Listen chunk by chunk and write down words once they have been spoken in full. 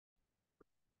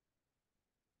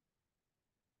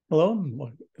Hello,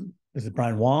 this is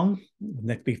Brian Wang with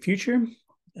Nextbigfuture.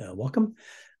 Welcome.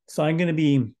 So I'm going to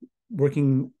be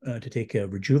working to take a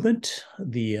Rejuvant,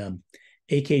 the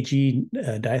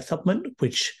AKG diet supplement,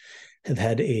 which have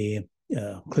had a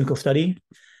clinical study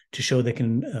to show they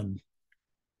can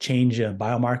change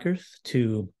biomarkers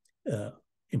to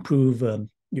improve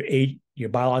your age, your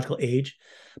biological age,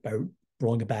 by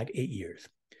rolling it back 8 years.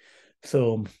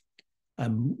 So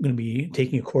I'm going to be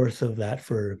taking a course of that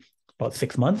for about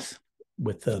 6 months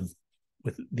with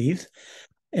these,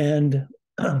 and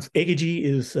AKG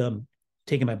is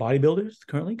taken by bodybuilders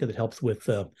currently because it helps with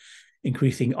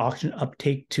increasing oxygen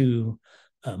uptake to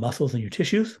muscles and your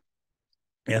tissues.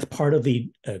 And as part of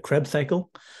the Krebs cycle,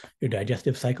 your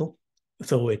digestive cycle.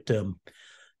 So it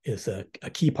is a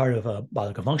key part of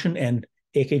biological function, and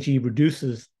AKG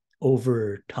reduces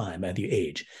over time as you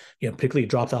age. Particularly it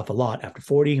drops off a lot after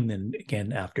 40, and then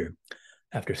again after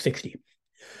 60.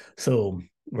 So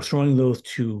restoring those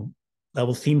two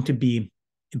levels seem to be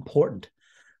important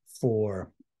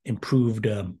for improved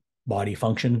body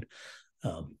function.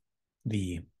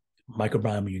 The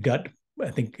microbiome of your gut,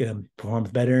 I think, performs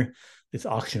better. This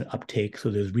oxygen uptake, so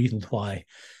there's reasons why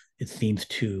it seems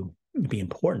to be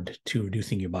important to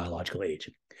reducing your biological age.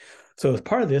 So as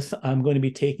part of this, I'm going to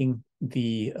be taking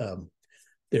their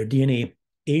DNA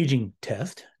aging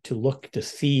test to look to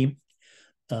see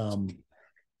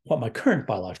what my current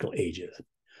biological age is.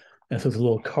 And so it's a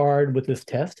little card with this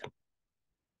test,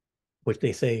 which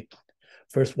they say,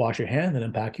 first wash your hands and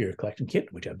unpack your collection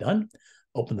kit, which I've done.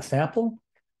 Open the sample,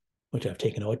 which I've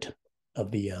taken out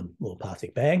of the little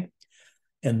plastic bag.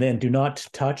 And then do not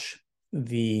touch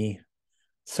the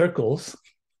circles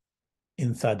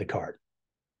inside the card.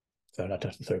 So not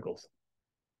touch the circles.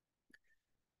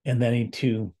 And then I need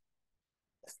to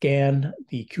scan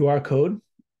the QR code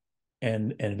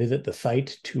and visit the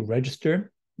site to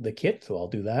register the kit. So I'll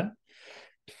do that.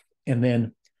 And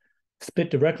then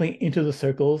spit directly into the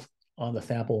circles on the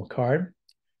sample card.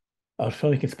 I'll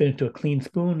show you can spit into a clean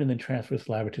spoon and then transfer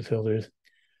saliva to filters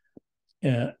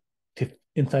to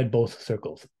inside both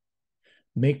circles.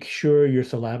 Make sure your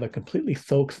saliva completely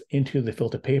soaks into the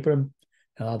filter paper and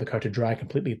allow the card to dry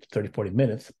completely for 30-40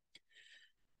 minutes.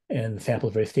 And the sample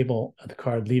is very stable, the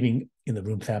card leaving in the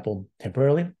room sample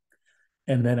temporarily.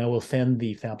 And then I will send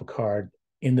the sample card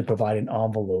in the provided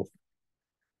envelope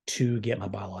to get my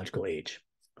biological age.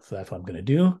 So that's what I'm going to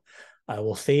do. I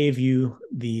will save you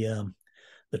the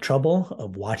trouble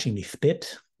of watching me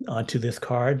spit onto this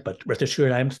card, but rest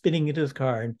assured I'm spitting into this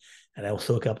card and I will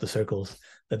soak up the circles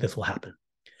that this will happen.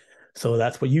 So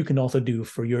that's what you can also do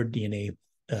for your DNA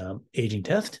aging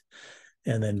test.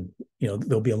 And then,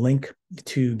 there'll be a link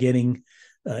to getting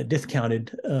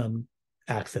discounted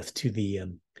access to the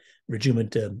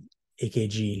Rejuvant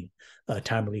AKG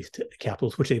time-released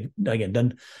capsules, which they've, again,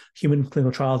 done human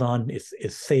clinical trials on.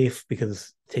 Is safe because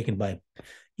it's taken by,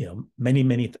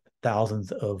 many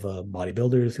thousands of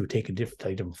bodybuilders who take a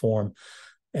different form.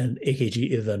 And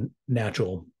AKG is a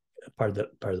natural part of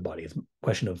the body. It's a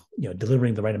question of,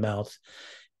 delivering the right amounts,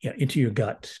 into your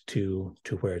gut to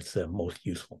where it's most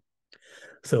useful.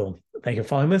 So thank you for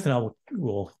following this, and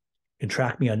you can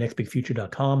track me on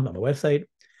nextbigfuture.com on my website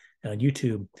and on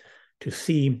YouTube to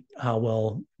see how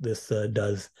well this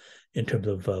does in terms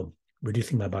of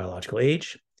reducing my biological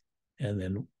age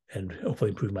and hopefully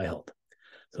improve my health.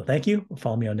 So thank you.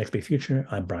 Follow me on Nextbigfuture.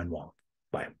 I'm Brian Wang.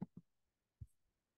 Bye.